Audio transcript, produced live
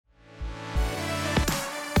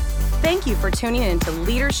Thank you for tuning in to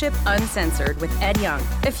Leadership Uncensored with Ed Young.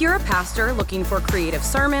 If you're a pastor looking for creative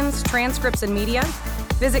sermons, transcripts, and media,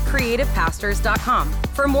 visit creativepastors.com.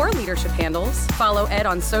 For more leadership handles, follow Ed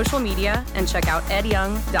on social media and check out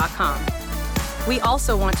edyoung.com. We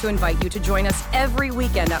also want to invite you to join us every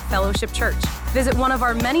weekend at Fellowship Church. Visit one of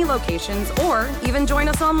our many locations or even join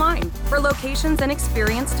us online. For locations and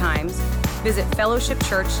experience times, visit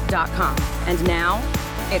fellowshipchurch.com. And now,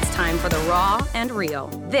 it's time for the raw and real.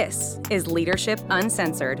 This is Leadership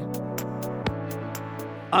Uncensored.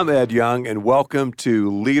 I'm Ed Young, and welcome to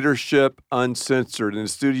Leadership Uncensored. In the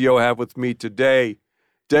studio, I have with me today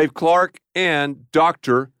Dave Clark and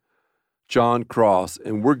Dr. John Cross,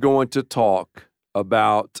 and we're going to talk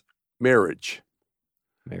about marriage.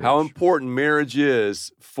 How important marriage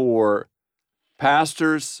is for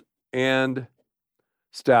pastors and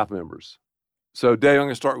staff members. So, Dave, I'm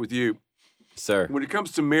going to start with you. Sir. When it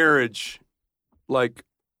comes to marriage, like,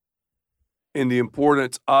 and the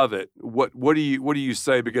importance of it, what do you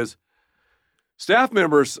say? Because staff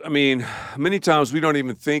members, I mean, many times we don't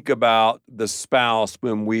even think about the spouse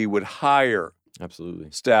when we would hire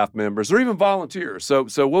Absolutely. staff members or even volunteers. So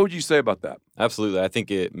what would you say about that? Absolutely. I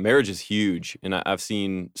think marriage is huge, and I've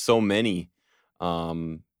seen so many,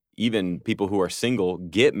 even people who are single,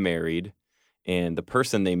 get married, and the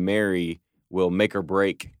person they marry will make or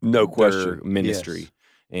break No their question. ministry. Yes.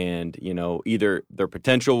 And, either their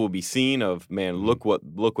potential will be seen of, man, look what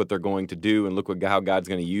they're going to do and look how God's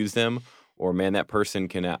going to use them, or, man, that person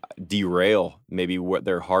can derail maybe what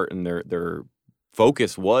their heart and their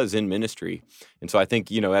focus was in ministry. And so I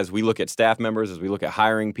think, as we look at staff members, as we look at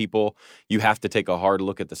hiring people, you have to take a hard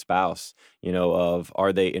look at the spouse, of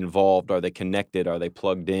are they involved? Are they connected? Are they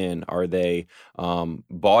plugged in? Are they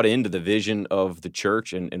bought into the vision of the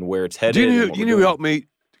church and where it's headed? Do you know who helped me?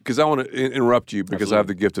 Because I want to interrupt you because Absolutely. I have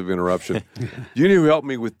the gift of interruption. You know who helped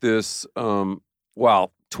me with this?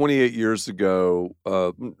 28 years ago,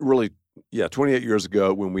 28 years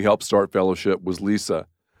ago when we helped start Fellowship was Lisa.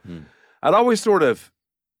 I'd always sort of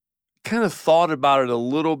kind of thought about it a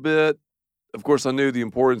little bit. Of course, I knew the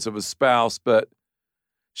importance of a spouse, but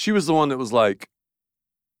she was the one that was like,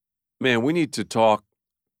 man, we need to talk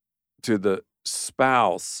to the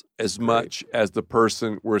spouse as much as the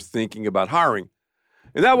person we're thinking about hiring.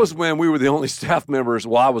 And that was when we were the only staff members.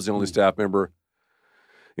 Well, I was the only staff member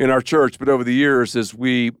in our church. But over the years, as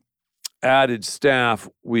we added staff,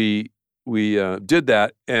 we did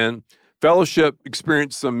that. And Fellowship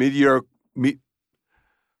experienced some meteoric,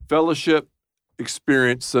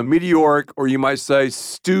 or you might say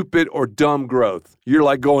stupid or dumb growth. You're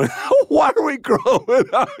like going, why are we growing?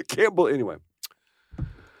 I can't believe. Anyway,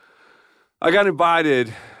 I got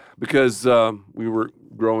invited because we were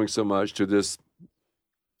growing so much to this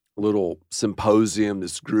little symposium,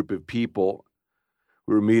 this group of people.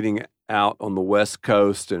 We were meeting out on the West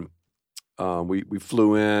Coast, and we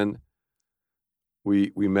flew in.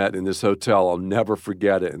 We met in this hotel. I'll never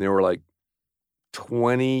forget it. And there were like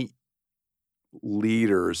 20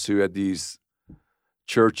 leaders who had these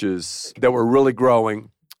churches that were really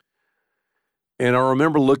growing. And I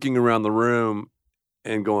remember looking around the room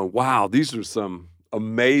and going, wow, these are some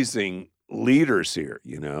amazing leaders here,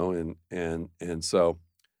 and so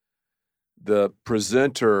the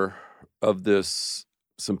presenter of this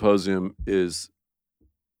symposium is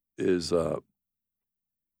a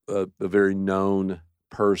very known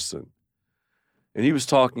person. And he was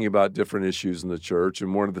talking about different issues in the church,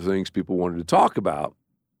 and one of the things people wanted to talk about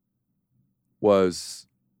was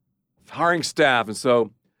hiring staff. And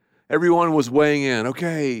so everyone was weighing in,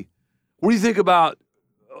 okay, what do you think about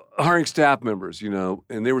hiring staff members,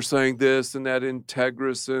 And they were saying this and that,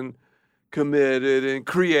 integrous and committed and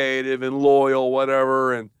creative and loyal,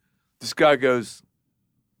 whatever. And this guy goes,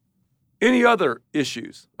 any other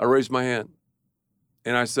issues? I raised my hand.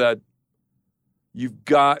 And I said, you've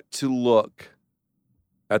got to look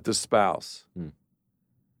at the spouse.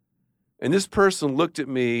 And this person looked at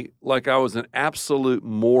me like I was an absolute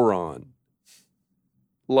moron.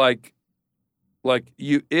 Like,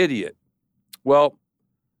 you idiot. Well,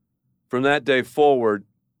 from that day forward,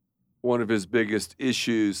 one of his biggest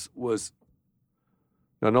issues was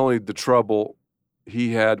not only the trouble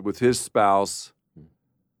he had with his spouse,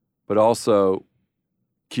 but also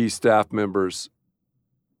key staff members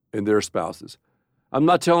and their spouses. I'm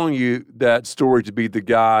not telling you that story to be the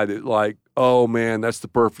guy that like, oh man, that's the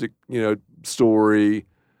perfect, story.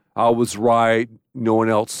 I was right. No one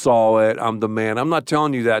else saw it. I'm the man. I'm not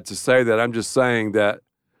telling you that to say that. I'm just saying that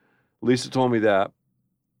Lisa told me that.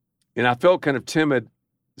 And I felt kind of timid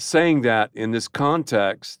saying that in this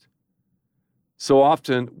context so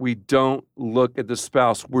often we don't look at the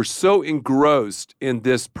spouse. We're so engrossed in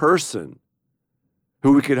this person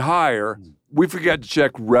who we could hire, we forget to check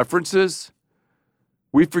references.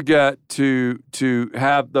 We forget to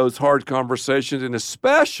have those hard conversations, and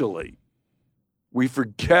especially we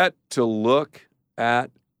forget to look at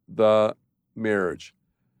the marriage.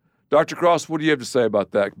 Dr. Cross, what do you have to say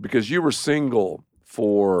about that? Because you were single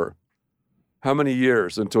for how many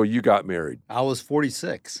years until you got married? I was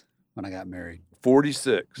 46 when I got married.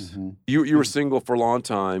 46. Mm-hmm. You were single for a long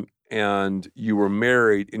time, and you were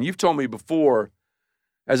married. And you've told me before,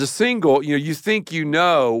 as a single, you think you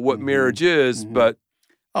know what marriage is, but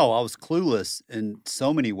oh, I was clueless in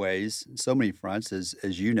so many ways, so many fronts,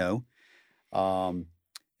 as you know,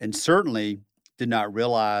 and certainly did not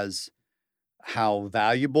realize how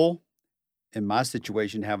valuable, in my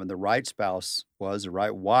situation, having the right spouse was, the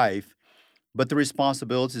right wife, but the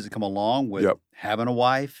responsibilities that come along with having a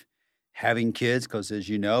wife, having kids, because as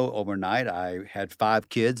you know, overnight I had 5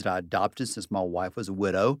 kids that I adopted since my wife was a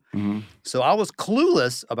widow. So I was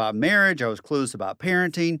clueless about marriage. I was clueless about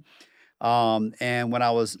parenting. And when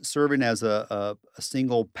I was serving as a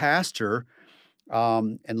single pastor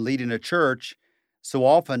and leading a church, so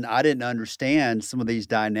often I didn't understand some of these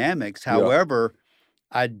dynamics. However,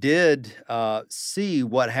 I did see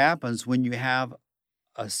what happens when you have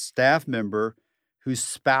a staff member whose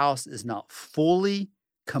spouse is not fully,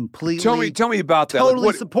 completely, tell me about that.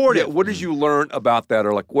 Totally supportive. Yeah, what did you learn about that,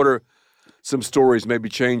 or what are some stories maybe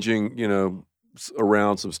changing,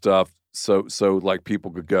 around some stuff, so like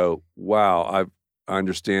people could go, wow, I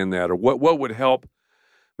understand that, or what would help?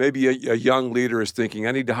 Maybe a young leader is thinking,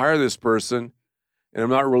 I need to hire this person, and I'm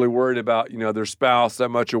not really worried about their spouse that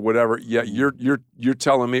much or whatever. Yeah, you're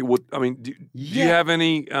telling me what? I mean, do you have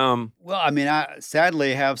any? Well, I mean, I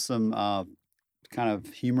sadly have some kind of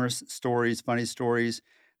humorous stories, funny stories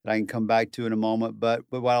that I can come back to in a moment. But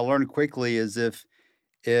what I learned quickly is if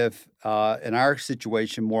in our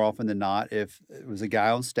situation, more often than not, if it was a guy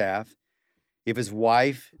on staff, if his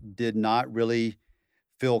wife did not really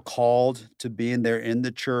feel called to being there in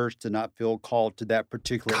the church, to not feel called to that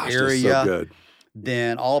particular area, that's so good.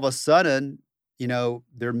 Then all of a sudden,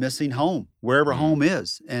 they're missing home, wherever home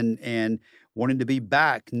is, and wanting to be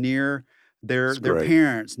back near their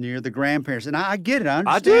parents, near the grandparents. And I get it. I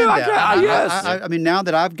understand that. Yes. I mean, now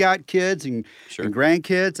that I've got kids and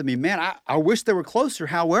grandkids, I mean, man, I wish they were closer.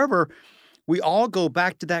 However, we all go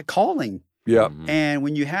back to that calling. Yeah. And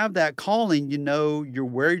when you have that calling, you're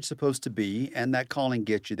where you're supposed to be, and that calling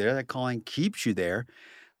gets you there. That calling keeps you there.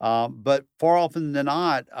 But far often than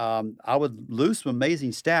not, I would lose some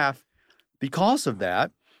amazing staff because of that.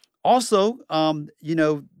 Also,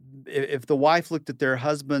 if the wife looked at their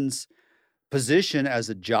husband's position as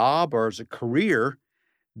a job or as a career,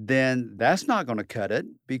 then that's not going to cut it,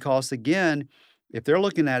 because again, if they're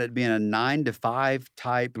looking at it being a 9-to-5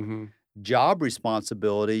 type job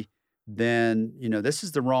responsibility, then this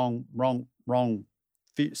is the wrong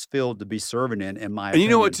field to be serving in my opinion. And you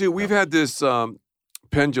know what, too? We've had this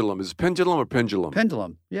pendulum. Is it pendulum or pendulum?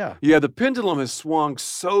 Pendulum, yeah. Yeah, the pendulum has swung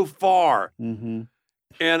so far. And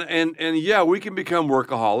yeah, we can become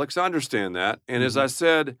workaholics. I understand that. And as I've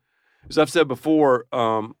said before,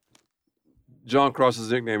 John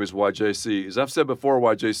Cross's nickname is YJC. As I've said before,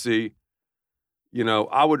 YJC,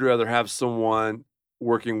 I would rather have someone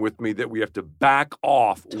working with me that we have to back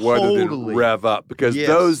off rather than rev up, because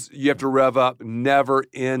those you have to rev up never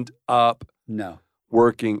end up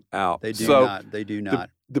working out. They do not. They do not.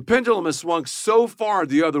 The pendulum has swung so far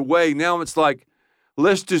the other way. Now it's like,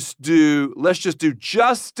 let's just do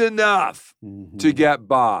just enough to get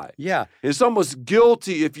by. Yeah. It's almost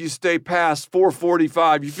guilty if you stay past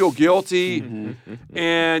 4:45. You feel guilty,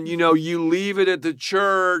 and you leave it at the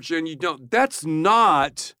church, and you don't. That's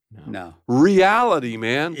not reality,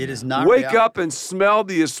 man. It is not. Wake up and smell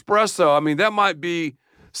the espresso. I mean, that might be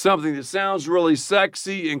something that sounds really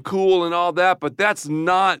sexy and cool and all that, but that's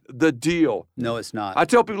not the deal. No, it's not. I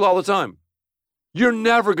tell people all the time, you're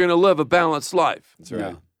never going to live a balanced life. That's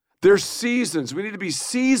right. There's seasons. We need to be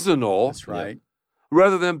seasonal. That's right.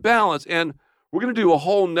 Rather than balanced. And we're going to do a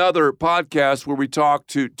whole nother podcast where we talk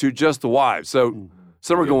to just the wives. So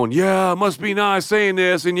some are going, yeah, it must be nice saying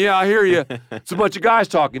this. And yeah, I hear you. It's a bunch of guys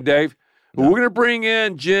talking, Dave. But we're going to bring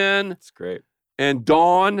in Jen. That's great. And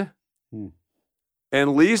Dawn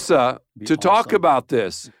and Lisa to talk about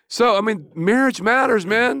this. So, I mean, marriage matters,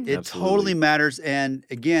 man. It totally matters. And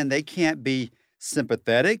again, they can't be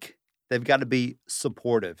sympathetic. They've got to be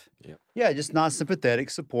supportive. Yeah, just not sympathetic,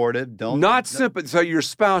 supportive. So your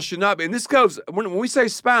spouse should not be. And this goes, when we say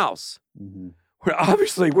spouse,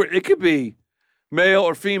 obviously it could be male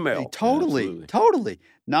or female. Totally.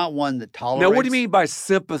 not one that tolerates. Now, what do you mean by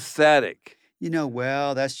sympathetic?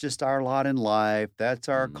 Well, that's just our lot in life. That's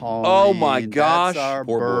our calling. Oh, my gosh. That's our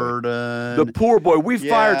Poor boy. burden. The poor boy. We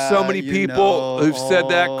fired so many people who've said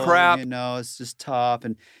that crap. It's just tough.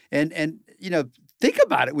 And think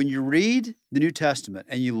about it. When you read the New Testament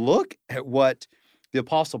and you look at what the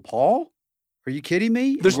Apostle Paul, are you kidding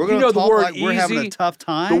me? We're going to the word like we're having a easy, tough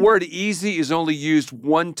time. The word easy is only used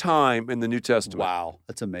one time in the New Testament. Wow,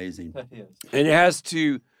 that's amazing. And it has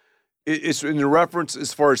to, it's in the reference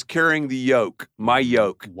as far as carrying the yoke, my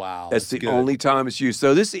yoke. Wow, That's the good. only time it's used.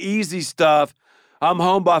 So this easy stuff, I'm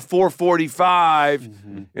home by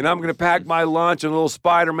 4:45, and I'm going to pack my lunch in a little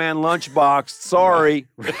Spider-Man lunchbox. Sorry.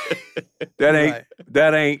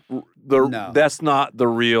 That ain't that's not the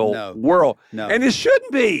real world. No. And it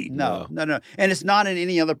shouldn't be. No. And it's not in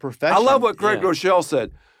any other profession. I love what Craig Rochelle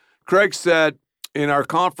said. Craig said in our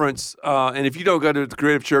conference, and if you don't go to the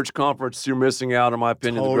Creative Church Conference, you're missing out, in my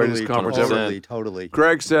opinion, the greatest conference ever. Totally.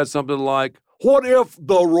 Craig said something like, "What if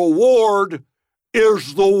the reward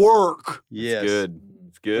is the work?" Yes.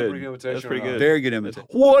 It's good. That's pretty good. Very good imitation.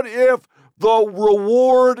 What if the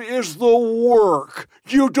reward is the work?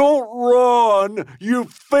 You don't run, you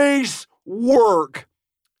face work.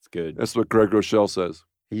 It's good. That's what Craig Rochelle says.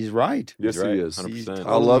 He's right. Yes, right, he is. 100%. He's I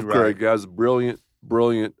totally love right. Craig. Guy's a brilliant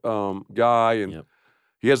guy, and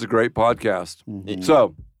he has a great podcast. Mhm.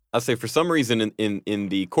 So I'll say for some reason in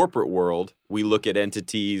the corporate world, we look at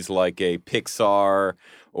entities like a Pixar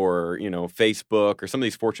or, Facebook or some of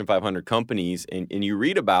these Fortune 500 companies, and you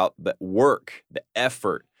read about the work, the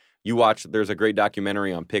effort. You watch, there's a great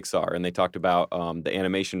documentary on Pixar, and they talked about the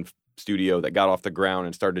animation studio that got off the ground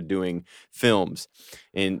and started doing films.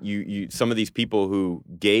 And you some of these people who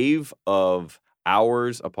gave of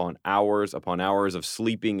hours upon hours upon hours of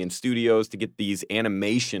sleeping in studios to get these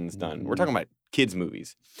animations done. We're talking about kids'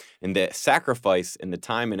 movies. And the sacrifice and the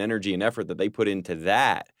time and energy and effort that they put into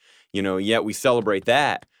that, yet we celebrate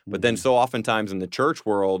that. But then so oftentimes in the church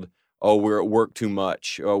world, oh, we're at work too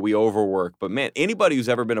much. Oh, we overwork. But man, anybody who's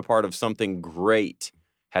ever been a part of something great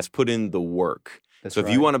has put in the work. That's so if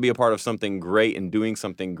right. you want to be a part of something great and doing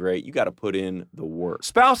something great, you got to put in the work.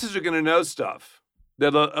 spouses are going to know stuff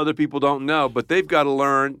that other people don't know, but they've got to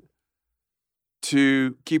learn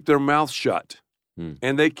to keep their mouth shut.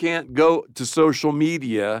 And they can't go to social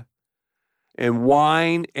media and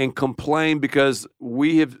whine and complain, because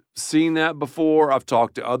we have seen that before. I've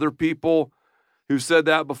talked to other people who said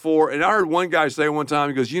that before. And I heard one guy say one time,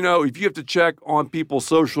 he goes, if you have to check on people's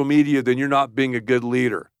social media, then you're not being a good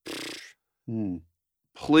leader.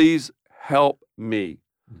 Please help me.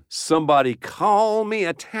 Somebody call me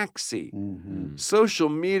a taxi. Social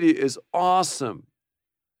media is awesome.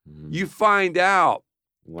 You find out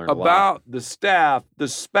Learn a lot. about the staff, the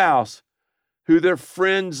spouse, who their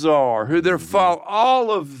friends are, who their follow,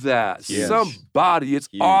 all of that. Huge. Somebody, it's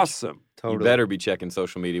Huge. awesome. You better be checking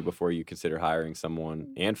social media before you consider hiring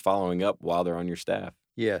someone and following up while they're on your staff.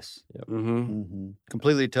 Yes. Mm-hmm.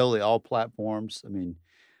 Completely, totally. All platforms. I mean,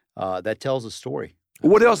 that tells a story.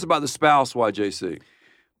 What else about the spouse, YJC?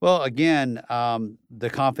 Well, again, the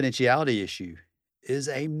confidentiality issue is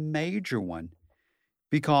a major one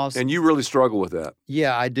because. And you really struggle with that.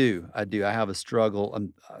 Yeah, I do. I have a struggle.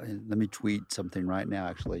 Let me tweet something right now,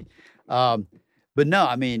 actually. But no,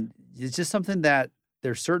 I mean, it's just something that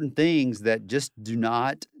there's certain things that just do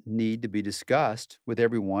not need to be discussed with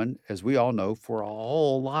everyone, as we all know, for a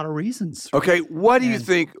whole lot of reasons. Okay, what do you And-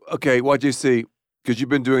 think? Okay, YJC, because you've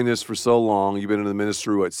been doing this for so long, you've been in the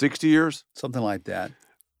ministry, 60 years? Something like that.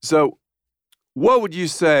 So what would you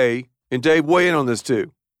say, and Dave, weigh in on this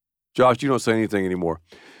too. Josh, you don't say anything anymore.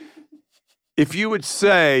 If you would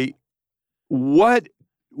say, what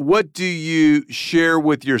do you share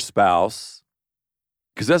with your spouse?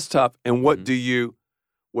 Because that's tough. And what do you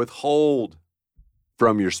withhold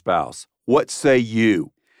from your spouse? What say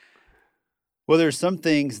you? Well, there's some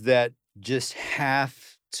things that just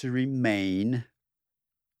have to remain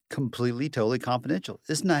completely, totally confidential.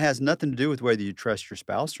 This has nothing to do with whether you trust your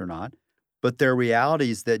spouse or not, but there are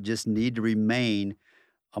realities that just need to remain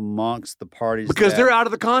amongst the parties. Because that- they're out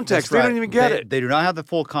of the context. That's They right. don't even get They- it. They do not have the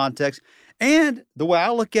full context. And the way I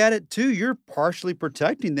look at it too, you're partially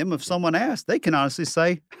protecting them. If someone asks, they can honestly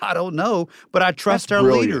say, I don't know, but I trust That's our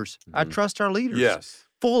brilliant. leaders. I trust our leaders. Yes.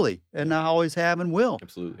 Fully. And I always have and will.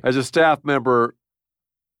 Absolutely. As a staff member,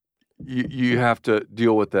 you have to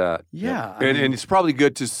deal with that. Yeah. I And mean, it's probably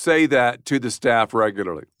good to say that to the staff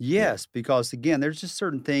regularly. yes, because again, there's just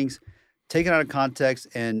certain things taken out of context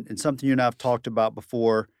and something you and I have talked about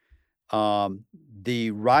before.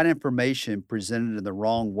 the right information presented in the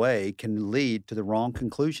wrong way can lead to the wrong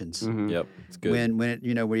conclusions. Yep, it's good. When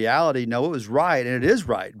it, reality, no, it was right and it is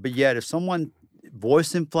right. But yet if someone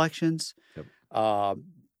voice inflections,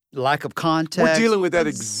 lack of context. We're dealing with that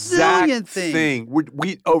exact zillion things. thing.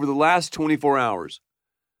 We over the last 24 hours,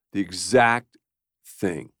 the exact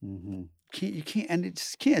thing. Mm-hmm. You can't, and it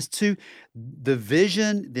just can't. It's too, the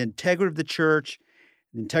vision, the integrity of the church,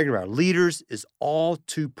 the integrity of our leaders is all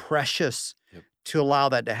too precious to allow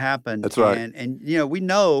that to happen. That's right. And we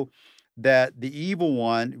know that the evil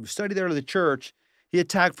one, we studied there to the church, he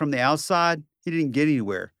attacked from the outside. He didn't get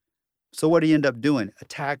anywhere. So what did he end up doing?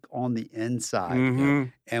 Attack on the inside. Mm-hmm.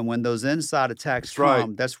 And when those inside attacks That's come,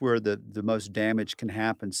 right. that's where the most damage can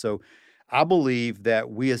happen. So I believe that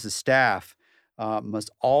we as a staff must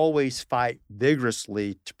always fight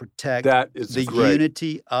vigorously to protect That is the great.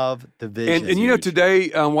 unity of the vision. And today,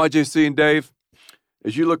 YJC and Dave,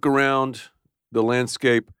 as you look around the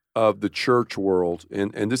landscape of the church world,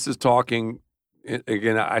 and this is talking,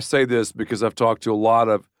 again, I say this because I've talked to a lot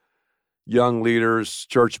of young leaders,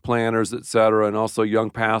 church planners, et cetera, and also young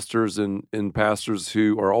pastors and pastors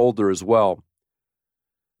who are older as well.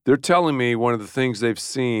 They're telling me one of the things they've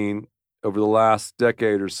seen over the last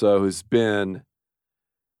decade or so has been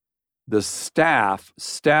the staff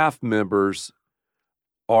members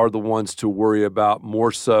are the ones to worry about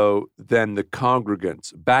more so than the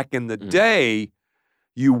congregants. Back in the day,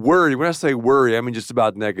 you worried, when I say worry, I mean just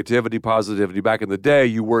about negativity, positivity. Back in the day,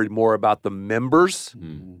 you worried more about the members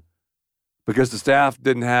because the staff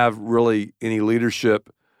didn't have really any leadership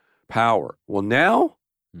power. Well, now,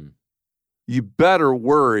 you better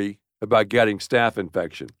worry about getting staph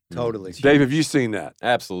infection. Totally. Dave, have you seen that?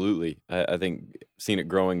 Absolutely. I think seen it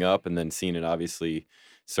growing up and then seen it obviously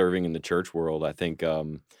serving in the church world. I think,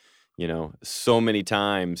 so many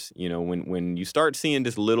times, when you start seeing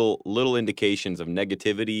just little indications of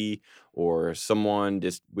negativity or someone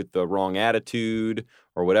just with the wrong attitude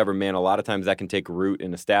or whatever, man, a lot of times that can take root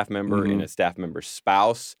in a staff member, in a staff member's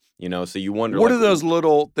spouse, so you wonder. What are those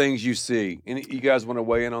little things you see? Any, you guys want to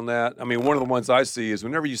weigh in on that? I mean, one of the ones I see is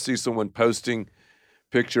whenever you see someone posting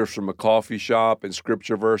pictures from a coffee shop and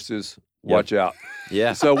scripture verses, watch out.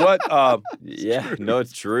 Yeah. So what? Yeah, no,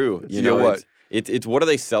 it's true. What? It's what are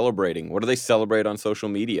they celebrating? What do they celebrate on social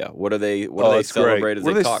media? What do they that's celebrate great. as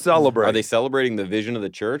What they do they talk? celebrate? Are they celebrating the vision of the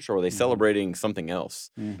church or are they celebrating something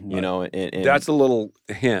else? And That's a little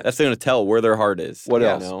hint. that's going to tell where their heart is. What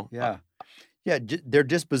else? Yeah, their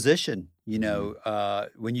disposition,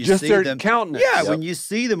 when you Just see their them. countenance. Yeah, when you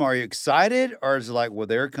see them, are you excited? Or is it like, well,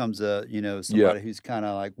 there comes somebody who's kind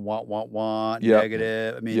of like, want,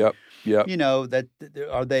 negative? I mean, that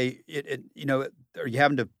are they, are you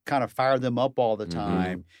having to kind of fire them up all the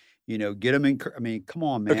time? Get them in, I mean, come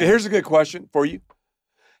on, man. Okay, here's a good question for you.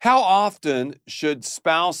 How often should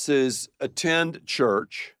spouses attend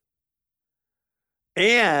church?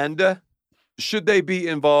 And should they be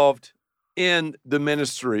involved in the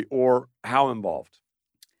ministry, or how involved?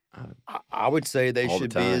 I would say they All the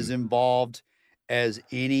should be as time. involved as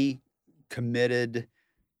any committed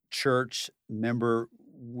church member,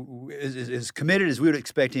 as committed as we would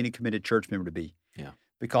expect any committed church member to be. Yeah.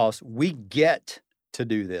 Because we get to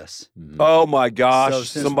do this. Oh my gosh! So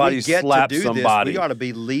since Somebody we get slapped to do somebody. This, we ought to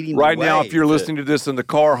be leading Right the way. now, if you're listening to this in the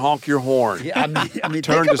car, honk your horn. Yeah, I mean,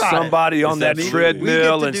 Turn think to about somebody it. on that Absolutely.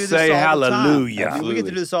 treadmill We get to and do this say all the time. hallelujah. I mean, we get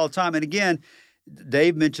to do this all the time. And again,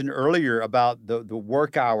 Dave mentioned earlier about the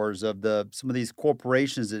work hours of some of these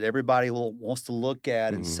corporations that everybody wants to look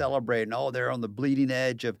at and celebrate. And they're on the bleeding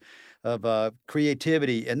edge of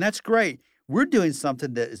creativity, and that's great. We're doing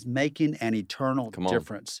something that is making an eternal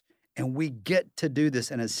difference. And we get to do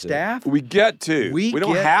this. And as staff, We get to. We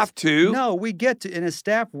don't have to. No, we get to. And as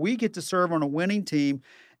staff, we get to serve on a winning team.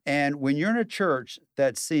 And when you're in a church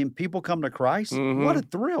that's seeing people come to Christ, what a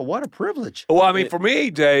thrill, what a privilege. Well, I mean, for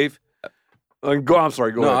me, Dave, I'm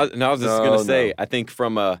sorry, go ahead. I was just going to say, I think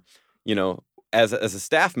from as a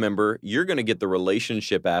staff member, you're going to get the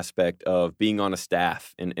relationship aspect of being on a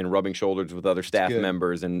staff and rubbing shoulders with other staff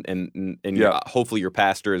members and hopefully your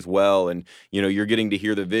pastor as well. And, you're getting to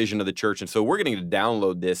hear the vision of the church. And so we're getting to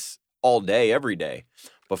download this all day, every day.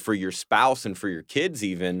 But for your spouse and for your kids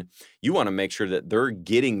even, you want to make sure that they're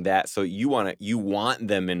getting that. So you want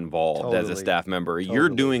them involved as a staff member. You're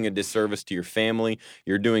doing a disservice to your family.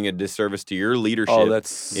 You're doing a disservice to your leadership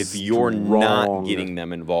if you're not getting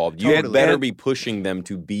them involved. You better be pushing them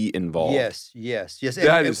to be involved. Yes.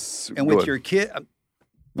 And with your kid.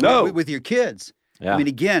 With your kids. Yeah. I mean,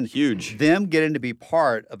 again, huge. Them getting to be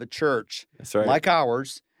part of a church That's right. like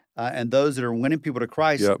ours and those that are winning people to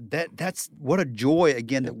Christ. Yep. That's what a joy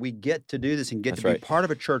again that we get to do this and get That's to be right. part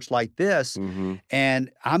of a church like this. Mm-hmm.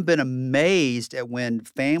 And I've been amazed at when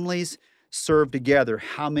families serve together,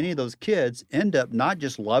 how many of those kids end up not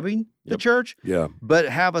just loving the church, Yeah. but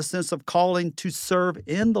have a sense of calling to serve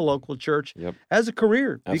in the local church Yep. as a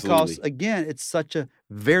career. Because Absolutely. again, it's such a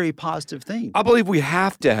very positive thing. I believe we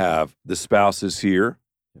have to have the spouses here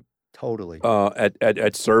Totally.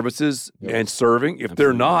 at services Yep. and serving. If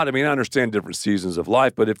they're Absolutely. not, I mean, I understand different seasons of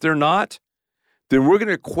life, but if they're not, then we're going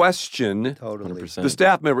to question Totally. 100%. the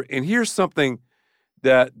staff member. And here's something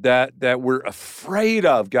that we're afraid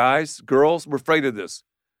of, guys, girls. We're afraid of this.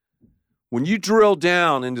 When you drill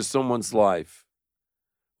down into someone's life,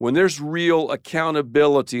 when there's real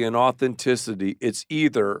accountability and authenticity, it's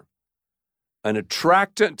either an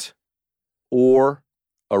attractant or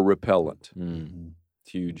a repellent. Mm,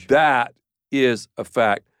 it's huge. That is a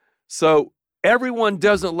fact. So everyone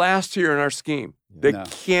doesn't last here in our scheme. They No.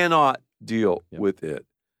 cannot deal Yep. with it.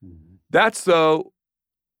 Mhm. That's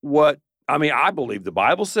I believe the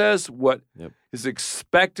Bible says what Yep. is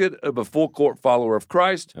expected of a full court follower of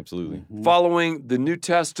Christ, Absolutely. Mhm. following the New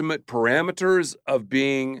Testament parameters of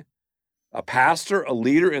being a pastor, a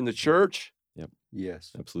leader in the church,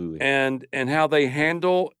 Yes. Absolutely. and how they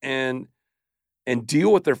handle and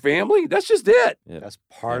deal with their family. That's just it. Yep. That's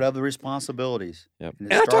part of the responsibilities. Yep. it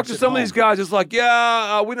And I talk starts to at some of these home. guys, it's like, we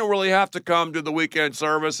don't really have to come to the weekend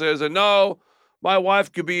services. And no, my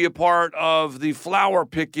wife could be a part of the flower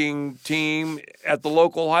picking team at the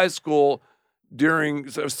local high school during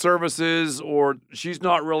services, or she's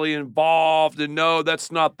not really involved. And no,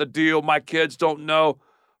 that's not the deal. My kids don't know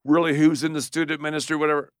really who's in the student ministry,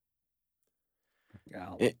 whatever.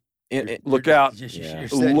 Yeah. Look out. Yeah.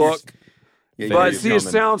 Look. Yeah, But Very see, it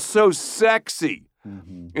common. sounds so sexy.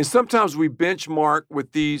 Mhm. And sometimes we benchmark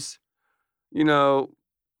with these,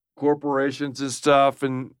 corporations and stuff,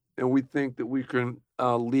 and we think that we can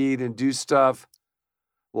lead and do stuff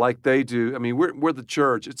like they do. I mean, we're the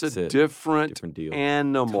church. It's That's a it. different Different deal.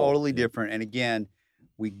 animal. Totally different. And again,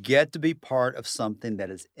 we get to be part of something that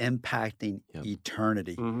is impacting Yep.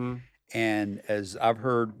 eternity. Mm-hmm. And as I've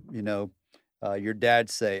heard, your dad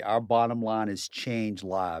say, our bottom line is change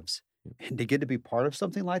lives. And to get to be part of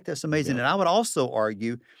something like that's amazing. Yeah. And I would also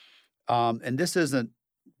argue, and this isn't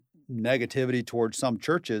negativity towards some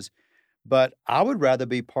churches, but I would rather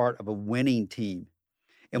be part of a winning team.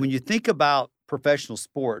 And when you think about professional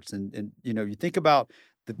sports and you think about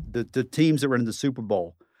the teams that were in the Super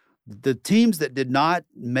Bowl, the teams that did not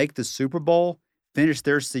make the Super Bowl finished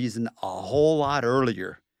their season a whole lot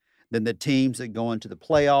earlier than the teams that go into the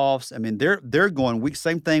playoffs. I mean, they're going weeks.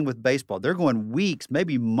 Same thing with baseball. They're going weeks,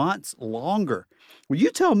 maybe months longer. Well, you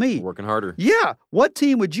tell me. Working harder. Yeah, what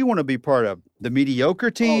team would you want to be part of? The mediocre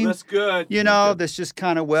team? Oh, that's good. That's just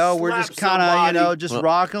kind of, we're Slap just kind of, somebody. just Well,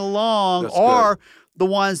 rocking along. that's Or the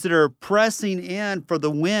ones that are pressing in for the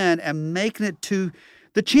win and making it to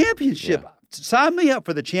the championship. Sign me up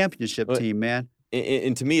for the championship Well, team, man.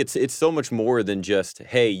 And to me, it's so much more than just,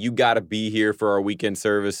 hey, you got to be here for our weekend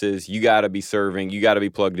services. You got to be serving. You got to be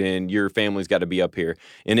plugged in. Your family's got to be up here.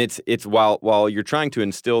 And it's while you're trying to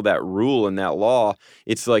instill that rule and that law,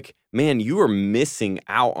 it's like, man, you are missing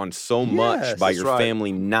out on so much Yes, by that's your right.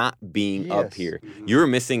 family not being up Yes. here. You're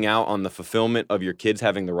missing out on the fulfillment of your kids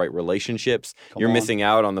having the right relationships. Come You're on. missing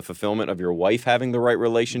out on the fulfillment of your wife having the right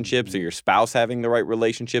relationships or your spouse having the right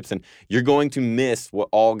relationships. And you're going to miss what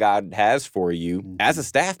all God has for you as a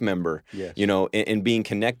staff member, Yes. and being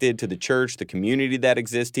connected to the church, the community that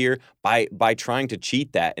exists here by trying to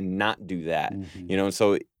cheat that and not do that. Mhm. And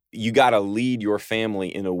so you got to lead your family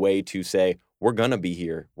in a way to say, we're going to be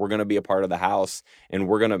here. We're going to be a part of the house, and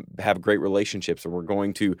we're going to have great relationships, and we're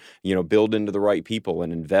going to, build into the right people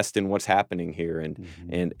and invest in what's happening here. And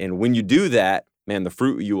Mhm. and when you do that, man, the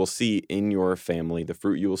fruit you will see in your family, the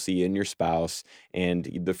fruit you will see in your spouse, and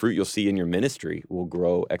the fruit you'll see in your ministry will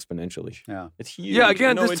grow exponentially. Yeah, It's huge. Yeah,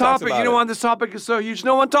 again, No one this talks topic, about it. why this topic is so huge?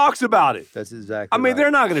 No one talks about it. that's exactly I mean, right.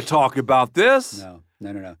 they're not going to talk about this. No.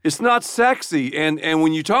 It's not sexy. And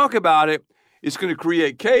when you talk about it, it's going to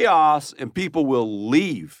create chaos and people will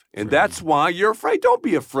leave. And that's why you're afraid. Don't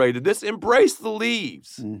be afraid of this. Embrace the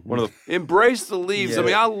leaves. Mhm. One of the Embrace the leaves. I Yeah.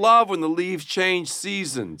 mean, I love when the leaves change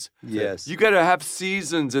seasons. Yes. You got to have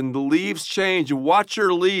seasons and the leaves change. And watch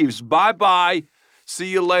your leaves. Bye-bye. See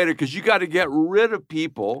you later. Because you got to get rid of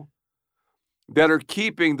people that are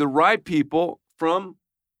keeping the right people from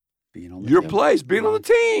Being on the your team. place, being on the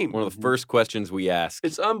team. one of the first questions we ask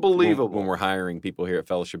It's unbelievable. when we're hiring people here at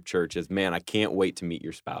Fellowship Church is, man, I can't wait to meet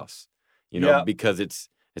your spouse. Yeah. Because it's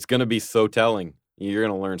going to be so telling. You're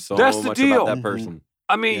going to learn so That's the much deal. about that Mhm. person.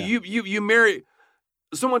 I mean, Yeah. you marry.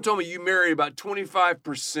 someone told me you marry about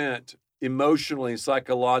 25% emotionally and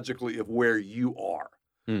psychologically of where you are.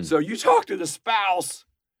 So you talk to the spouse,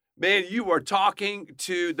 man, you are talking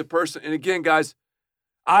to the person. And again, guys,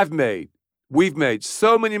 we've made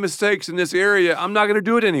so many mistakes in this area. I'm not going to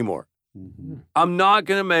do it anymore. I'm not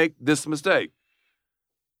going to make this mistake.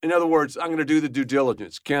 In other words, I'm going to do the due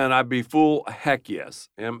diligence. Can I be fool? Heck yes.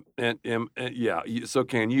 Yeah, so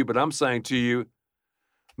can you. But I'm saying to you,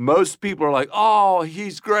 most people are like, oh,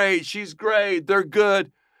 he's great, she's great, they're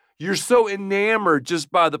good. You're so enamored just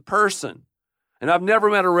by the person. And I've never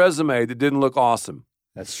met a resume that didn't look awesome.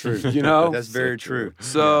 That's true. You know? That's very true.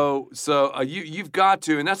 So you've got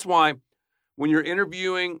to, and that's why when you're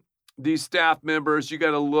interviewing these staff members, you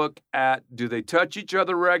got to look at, do they touch each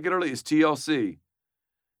other regularly? It's TLC.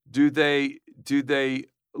 Do they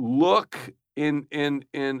look in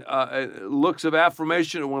looks of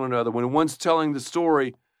affirmation at one another? When one's telling the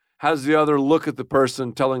story, how does the other look at the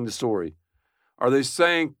person telling the story? Are they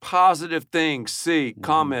saying positive things,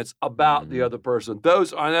 comments about the other person?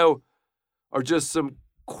 Those, I know, are just some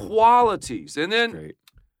qualities. And then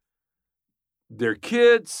their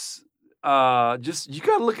kids, you got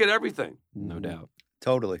to look at everything. No doubt.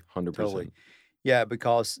 Totally. 100%. Totally. Yeah,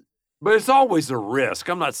 because... But it's always a risk.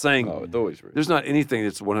 I'm not saying it's always risk. There's not anything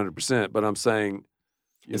that's 100%, but I'm saying,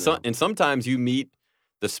 and sometimes you meet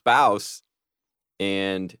the spouse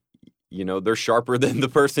and, they're sharper than the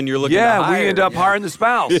person you're looking to hire. Yeah, we end up hiring the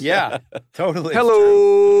spouse. Yeah, totally.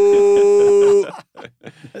 Hello.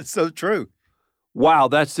 That's so true. Wow,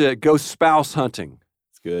 that's it. Go spouse hunting.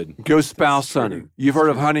 It's good. Go spouse hunting. You've heard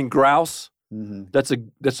of hunting grouse? Mm-hmm.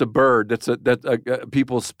 That's a bird. That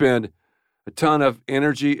people spend a ton of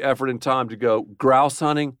energy, effort, and time to go grouse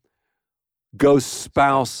hunting. Go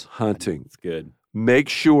spouse hunting. It's good. Make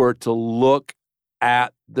sure to look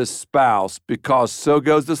at the spouse, because so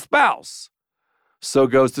goes the spouse, so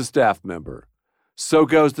goes the staff member, so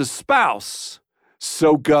goes the spouse,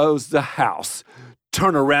 so goes the house.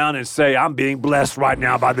 Turn around and say, I'm being blessed right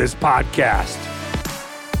now by this podcast.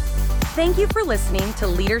 Thank you for listening to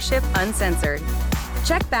Leadership Uncensored.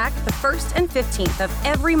 Check back the 1st and 15th of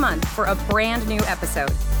every month for a brand new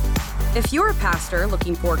episode. If you're a pastor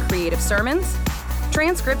looking for creative sermons,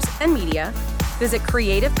 transcripts, and media, visit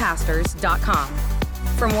creativepastors.com.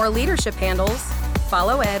 For more leadership handles,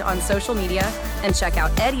 follow Ed on social media and check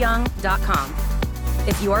out edyoung.com.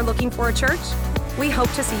 If you are looking for a church, we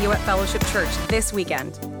hope to see you at Fellowship Church this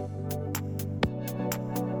weekend.